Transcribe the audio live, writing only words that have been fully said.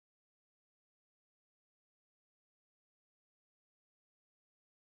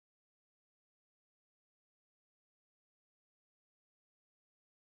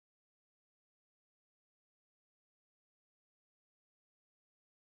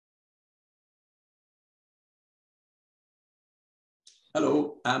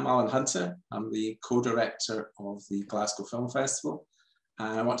Hello, I'm Alan Hunter. I'm the co-director of the Glasgow Film Festival.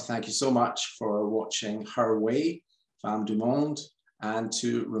 And I want to thank you so much for watching Her Way, Femme du Monde, and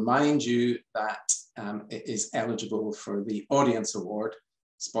to remind you that it is eligible for the Audience Award,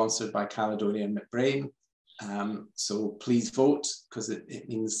 sponsored by Caledonia and McBrain. So please vote, because it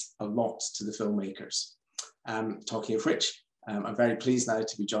means a lot to the filmmakers. Talking of which, I'm very pleased now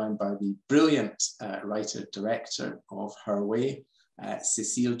to be joined by the brilliant writer-director of Her Way,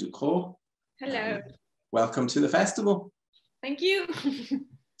 Cécile Ducrocq. Hello. Welcome to the festival. Thank you.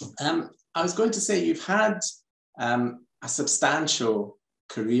 I was going to say you've had a substantial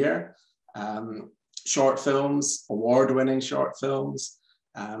career, short films, award-winning short films,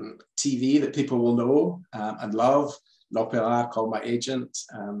 TV that people will know and love, L'Opéra, Call My Agent,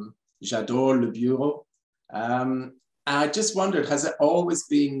 J'adore le Bureau. I just wondered, has it always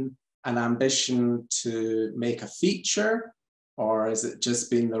been an ambition to make a feature, or has it just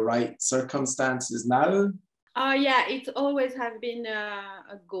been the right circumstances now? Yeah, it always has been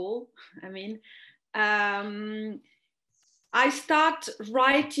a goal. I mean, I start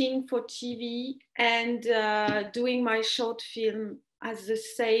writing for TV and doing my short film at the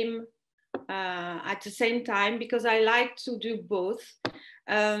same time, because I like to do both.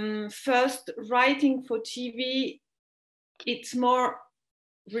 First, writing for TV, it's more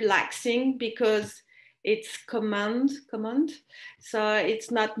relaxing because it's command, so it's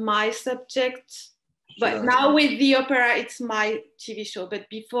not my subject. But Sure. now with the opera, it's my TV show. But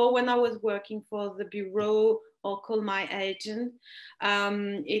before, when I was working for the Bureau or Call My Agent,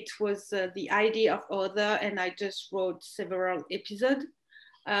 it was the idea of other, and I just wrote several episodes.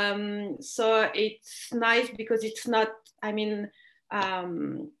 So it's nice because it's not, I mean,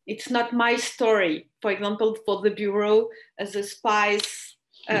 it's not my story. For example, for the Bureau, as a spies,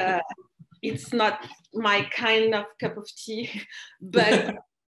 it's not my kind of cup of tea, but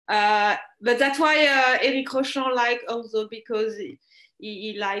that's why Eric Rochon likes also, because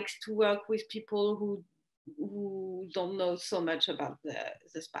he likes to work with people who don't know so much about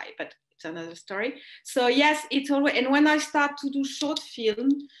the spy, but it's another story. So yes, it's always, and when I start to do short film,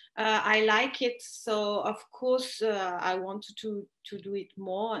 I like it. So of course I wanted to do it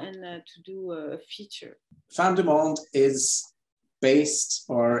more and to do a feature. Femme du Monde is based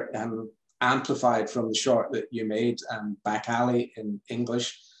or amplified from the short that you made, Back Alley in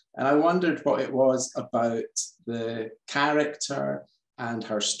English. And I wondered what it was about the character and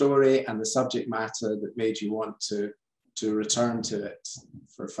her story and the subject matter that made you want to return to it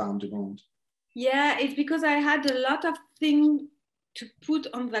for Femme du Monde. Yeah, it's because I had a lot of things to put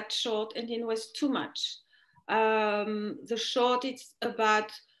on that short, and it was too much. The short, it's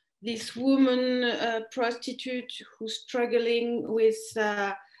about this woman, prostitute, who's struggling with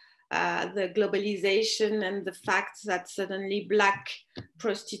the globalization and the fact that suddenly Black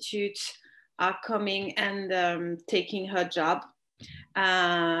prostitutes are coming and taking her job.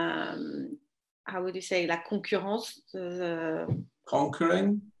 How would you say, la concurrence?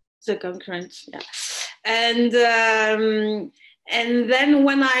 Conquering? The concurrence, yeah. And then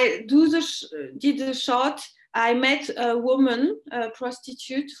when I did the short, I met a woman, a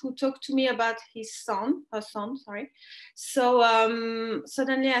prostitute, who talked to me about her son, sorry. So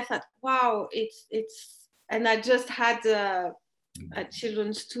suddenly I thought, wow, it's, and I just had a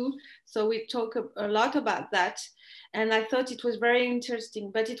children's too. So we talk a lot about that. And I thought it was very interesting,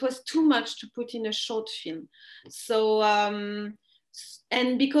 but it was too much to put in a short film. So, and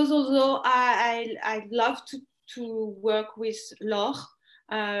because although I love to work with Laure,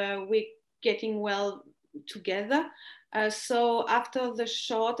 we're getting well together. So after the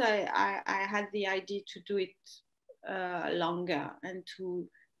short, I had the idea to do it longer and to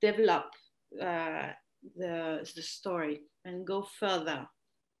develop the story and go further.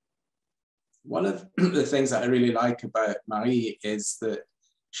 One of the things that I really like about Marie is that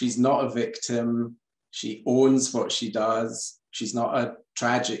she's not a victim. She owns what she does. She's not a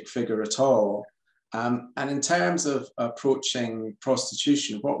tragic figure at all. And in terms of approaching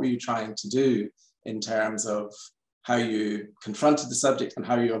prostitution, what were you trying to do in terms of how you confronted the subject and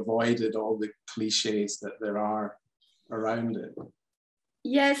how you avoided all the cliches that there are around it?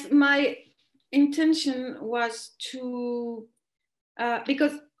 Yes, my intention was to,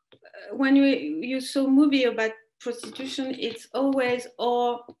 because when you saw a movie about prostitution, it's always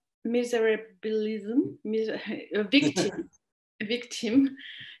or miserabilism, a victim,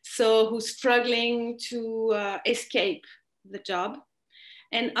 so who's struggling to escape the job.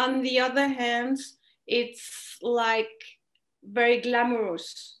 And on the other hand, it's like very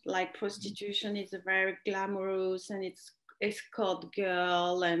glamorous, like prostitution is very glamorous, and escort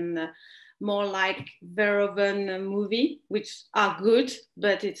girl and more like Verhoeven movie, which are good,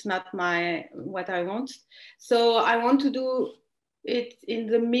 but it's not what I want. So I want to do it in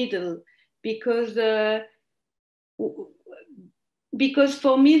the middle because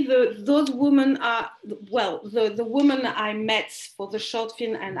for me, those women are, well, the woman I met for the short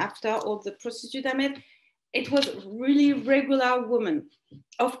film and after all the prostitute I met, it was really regular women.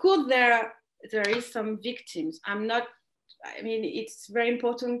 Of course, there is some victims. It's very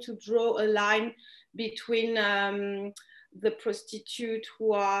important to draw a line between the prostitute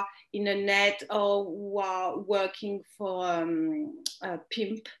who are in a net or who are working for a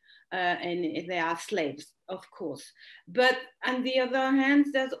pimp and they are slaves, of course. But on the other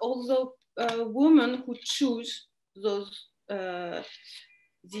hand, there's also women who choose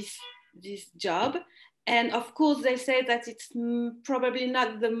this job. And of course, they say that it's probably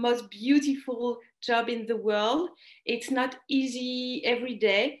not the most beautiful job in the world. It's not easy every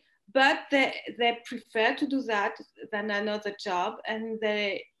day, but they prefer to do that than another job, and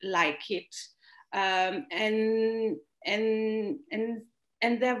they like it. And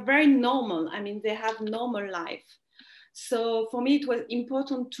they're very normal. I mean, they have normal life. So for me, it was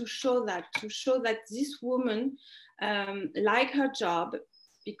important to show that this woman like her job,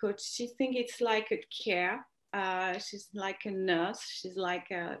 because she thinks it's like a care. She's like a nurse. She's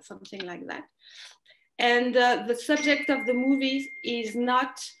like something like that. And the subject of the movie is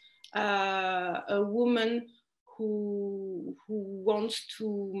not a woman who wants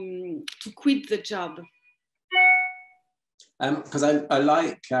to quit the job. Because I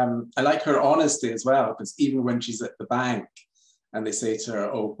like her honesty as well. Because even when she's at the bank and they say to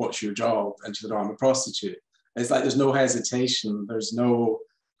her, "Oh, what's your job?" and she said, "Oh, I'm a prostitute." It's like there's no hesitation. There's no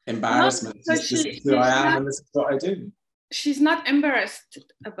embarrassment. This is who I am, and this is what I do. She's not embarrassed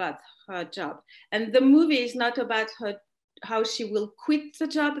about her job, and the movie is not about how she will quit the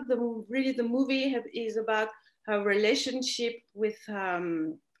job. The movie is about her relationship with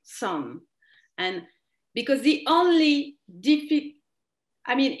son, and because the only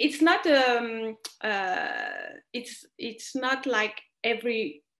it's not it's not like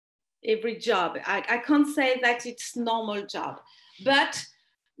every job. I can't say that it's normal job, but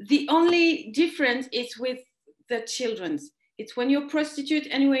the only difference is with the children. It's when you're prostitute,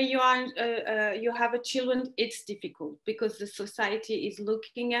 anyway, you have a children, it's difficult because the society is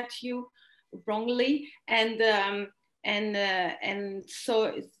looking at you wrongly, and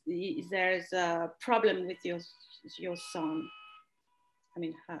so there's a problem with your son. I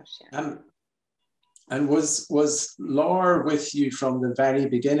mean, her. And was Laure with you from the very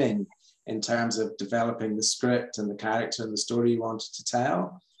beginning in terms of developing the script and the character and the story you wanted to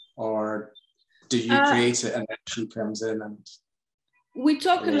tell, or do you create it and then she comes in and? We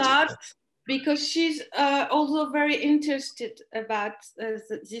talk a lot because she's also very interested about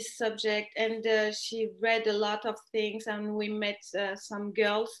this subject, and she read a lot of things, and we met some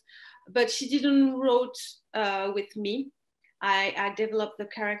girls, but she didn't wrote with me. I developed the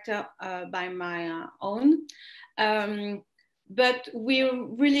character by my own, but we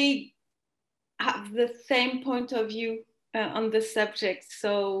really have the same point of view on the subject,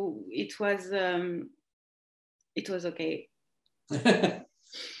 so it was okay.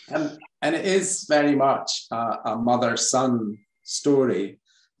 And it is very much a mother-son story.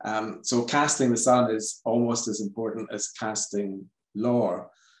 So casting the son is almost as important as casting Laure.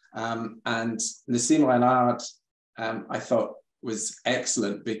 And Nissim Renard, I thought was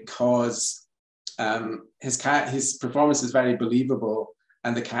excellent because his performance is very believable,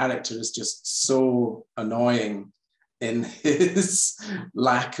 and the character is just so annoying in his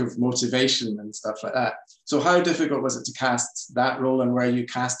lack of motivation and stuff like that. So how difficult was it to cast that role, and were you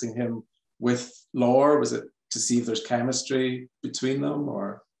casting him with Laure? Was it to see if there's chemistry between them,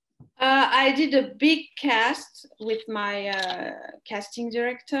 or? I did a big cast with my casting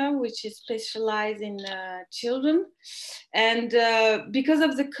director, which is specialized in children. And because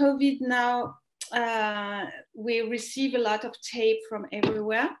of the COVID now, we receive a lot of tape from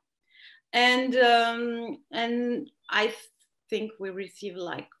everywhere. And I think we received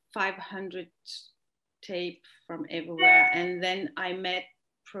like 500 tape from everywhere. And then I met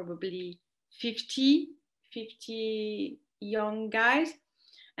probably 50 young guys.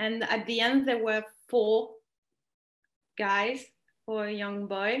 And at the end, there were 4 guys, 4 young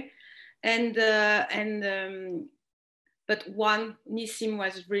boy. But one, Nissim,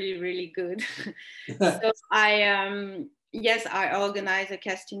 was really, really good. So I organized a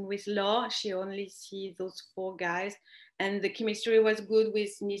casting with Laure. She only sees those 4 guys. And the chemistry was good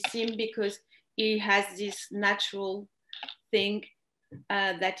with Nissim because he has this natural thing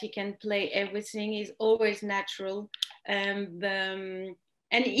that he can play everything. He's always natural. And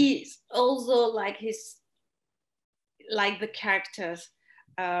he's also like the characters.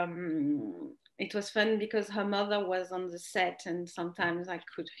 It was fun because her mother was on the set, and sometimes I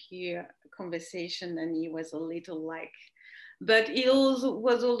could hear a conversation, and he was a little like, but it also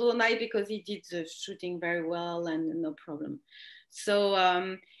was also nice because he did the shooting very well and no problem. So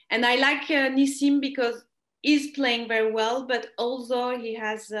and I like Nissim because he's playing very well, but also he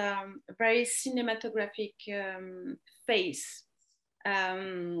has a very cinematographic face.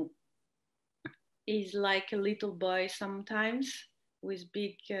 He's like a little boy sometimes with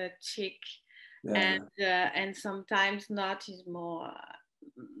big cheek, and sometimes not. He's more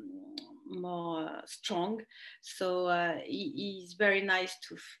strong. So he's very nice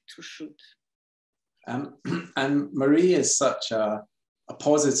to shoot. And Marie is such a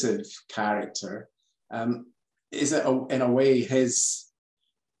positive character. Is it in a way his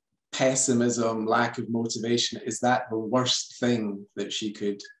pessimism, lack of motivation, is that the worst thing that she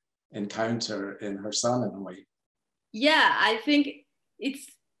could encounter in her son in a way? Yeah, I think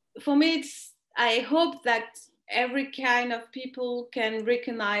for me, I hope that every kind of people can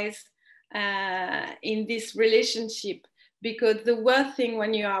recognize in this relationship, because the worst thing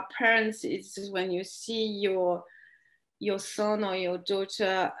when you are parents is when you see your son or your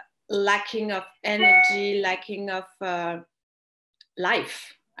daughter lacking of energy, lacking of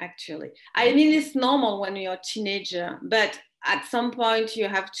life, actually. I mean, it's normal when you're a teenager, but at some point you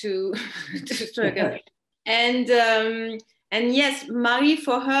have to struggle. And yes, Marie,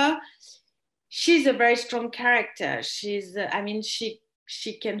 for her, she's a very strong character. She's, I mean, she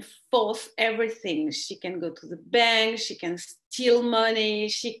can force everything. She can go to the bank, she can steal money,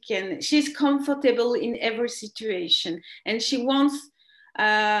 she's comfortable in every situation. And she wants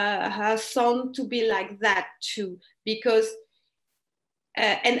her son to be like that too, because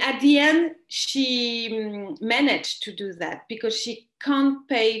and at the end, she managed to do that because she can't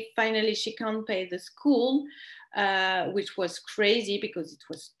pay the school, which was crazy because it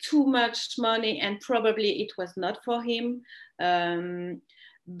was too much money and probably it was not for him.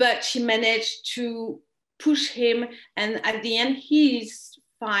 But she managed to push him, and at the end, he's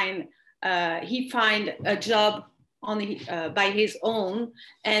fine. He find a job by his own,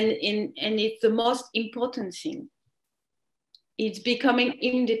 and it's the most important thing. It's becoming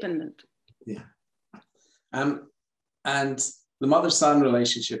independent. Yeah. And the mother-son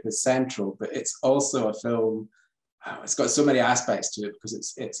relationship is central, but it's also a film, it's got so many aspects to it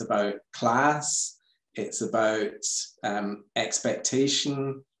because it's about class, it's about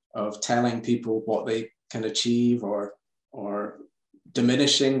expectation of telling people what they can achieve or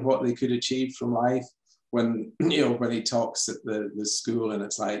diminishing what they could achieve from life. When he talks at the school and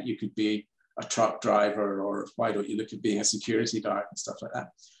it's like, you could be a truck driver, or why don't you look at being a security guard and stuff like that.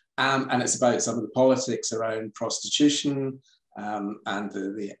 And it's about some of the politics around prostitution and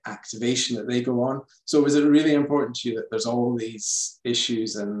the activation that they go on. So was it really important to you that there's all these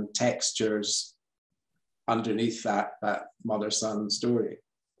issues and textures underneath that mother-son story?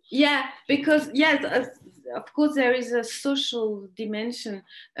 Yeah, because yes, of course there is a social dimension.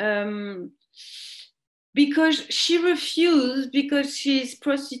 Because she refused, because she's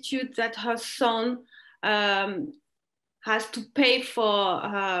prostitute, that her son has to pay for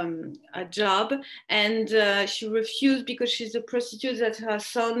a job, and she refused because she's a prostitute that her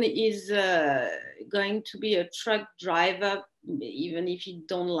son is going to be a truck driver, even if he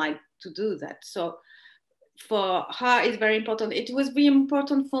don't like to do that. So for her, it's very important. It was very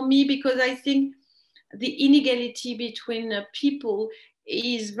important for me because I think the inequality between people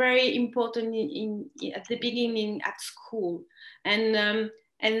is very important at the beginning at school, and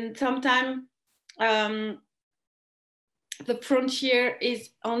sometimes the frontier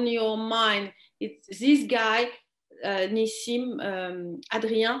is on your mind. It's this guy, Nissim,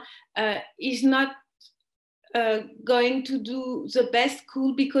 Adrien, is not going to do the best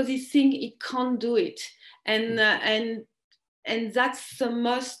school because he thinks he can't do it, and that's the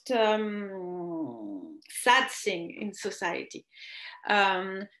most sad thing in society.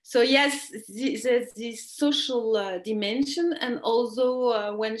 So yes, there's this social dimension, and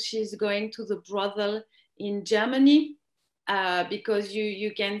also when she's going to the brothel in Germany, because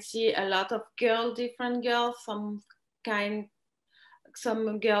you can see a lot of different girls, some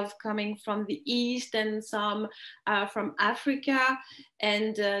girls coming from the East and some from Africa,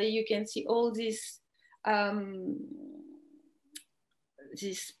 and you can see all this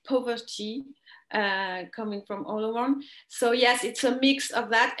poverty coming from all around. So yes, it's a mix of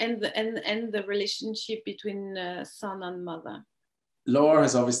that and the relationship between son and mother. Laure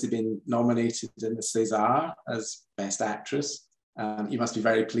has obviously been nominated in the César as Best Actress. You must be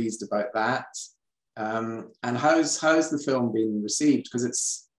very pleased about that. And how's the film been received?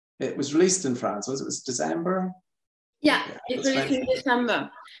 Because it was released in France. Was it December? Yeah, it was released in December.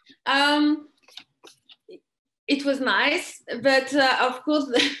 It was nice, but of course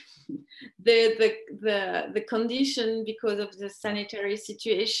the condition, because of the sanitary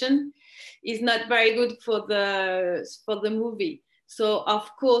situation, is not very good for the movie. So of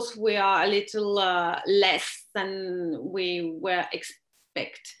course we are a little less than we were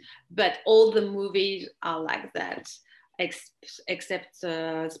expect, but all the movies are like that, except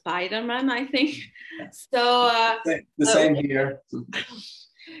Spider-Man, I think. So the same here.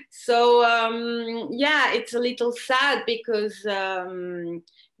 So yeah, it's a little sad because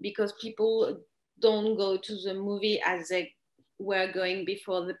people don't go to the movie as they were going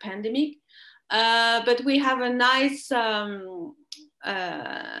before the pandemic. But we have a nice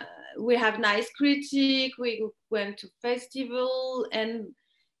critic. We went to festival, and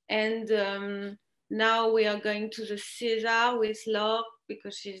now we are going to the César with Laure,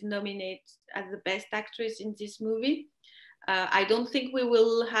 because she's nominated as the best actress in this movie. I don't think we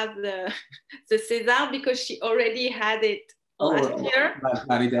will have the César, because she already had it last year.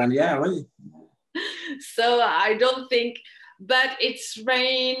 Yeah, really. So I don't think, but it's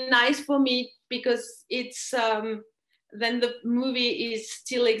very nice for me, because it's then the movie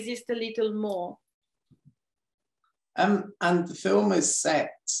still exists a little more. And the film is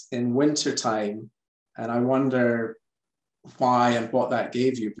set in winter time, and I wonder why and what that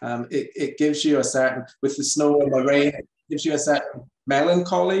gave you. It gives you a certain, with the snow and the rain, it gives you a certain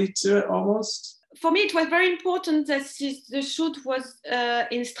melancholy to it almost. For me, it was very important that the shoot was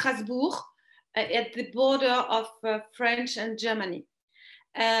in Strasbourg, at the border of French and Germany.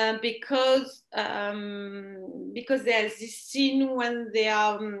 Because there's this scene when they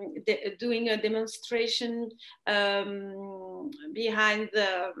are doing a demonstration behind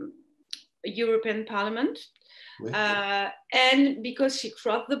the European Parliament. And because she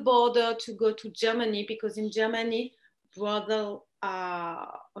crossed the border to go to Germany, because in Germany, brothels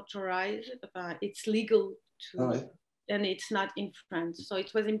are authorized, it's legal to, and it's not in France. So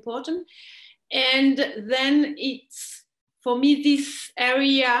it was important. And then for me, this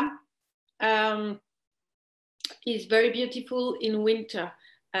area is very beautiful in winter.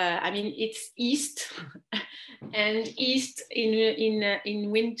 I mean, it's east, and east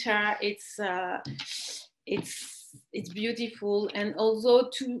in winter, it's beautiful, and also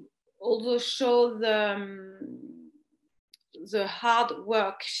to show the hard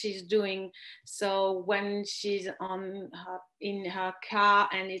work she's doing. So when she's in her car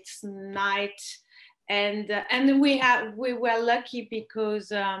and it's night, and we were lucky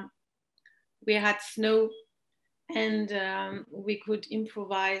because we had snow, and we could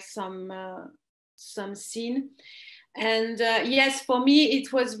improvise some scene. And yes, for me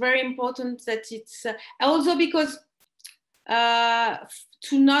it was very important that it's also because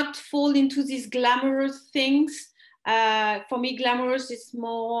to not fall into these glamorous things. For me, glamorous is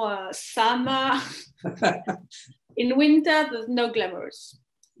more summer. In winter, there's no glamorous.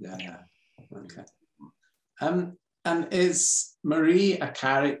 Yeah. Okay. And is Marie a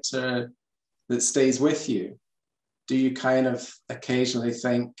character that stays with you? Do you kind of occasionally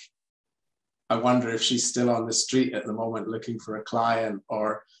think, I wonder if she's still on the street at the moment looking for a client,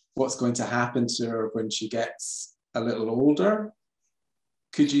 or what's going to happen to her when she gets a little older?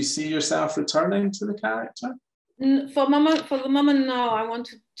 Could you see yourself returning to the character? For the moment, no. I want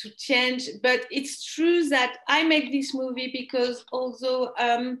to change, but it's true that I make this movie because although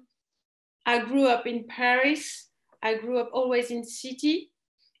I grew up in Paris, I grew up always in city,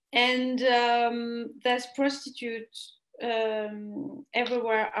 and there's prostitutes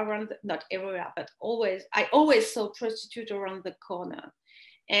everywhere around, not everywhere, but always. I always saw prostitute around the corner,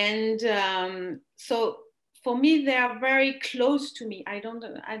 and so for me they are very close to me. I don't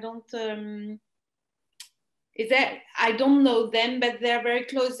know them, but they're very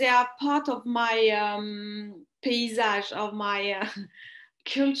close. They are part of my paysage, of my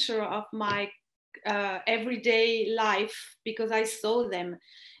culture, of my everyday life, because I saw them.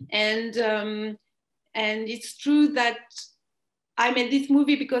 And it's true that I made this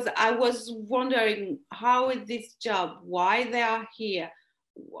movie because I was wondering, how is this job? Why they are here?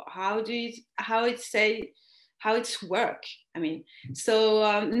 How it's work. I mean,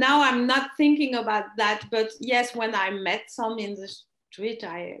 so now I'm not thinking about that, but yes, when I met some in the street,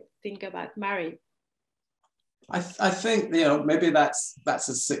 I think about Marie. I think, maybe that's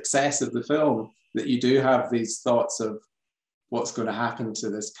a success of the film, that you do have these thoughts of what's going to happen to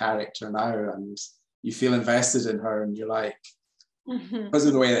this character now, and you feel invested in her, and you're like, because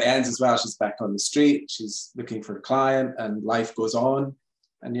of the way it ends as well, she's back on the street, she's looking for a client, and life goes on,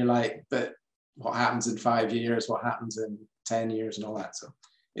 and you're like, but what happens in 5 years, what happens in 10 years and all that. So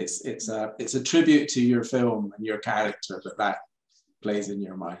it's a tribute to your film and your character that plays in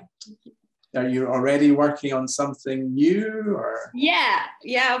your mind. Are you already working on something new, or? Yeah,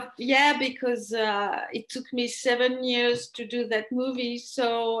 because it took me 7 years to do that movie.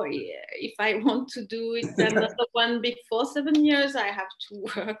 So if I want to do it another one before 7 years, I have to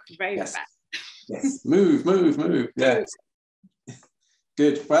work very fast. Yes, move. Yes.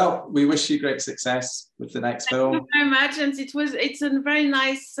 Good. Well, we wish you great success with the next film. Thank you very much. And it's a very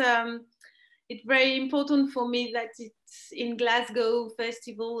nice, it's very important for me that it's in Glasgow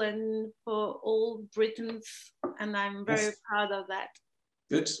Festival and for all Britons, and I'm very proud of that.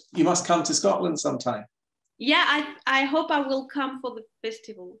 Good. You must come to Scotland sometime. Yeah, I hope I will come for the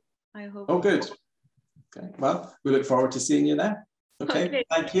festival. I hope. Oh, good. Okay. Well, we look forward to seeing you there. Okay.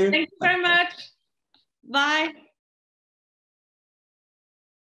 Thank you. Thank you very much. Bye.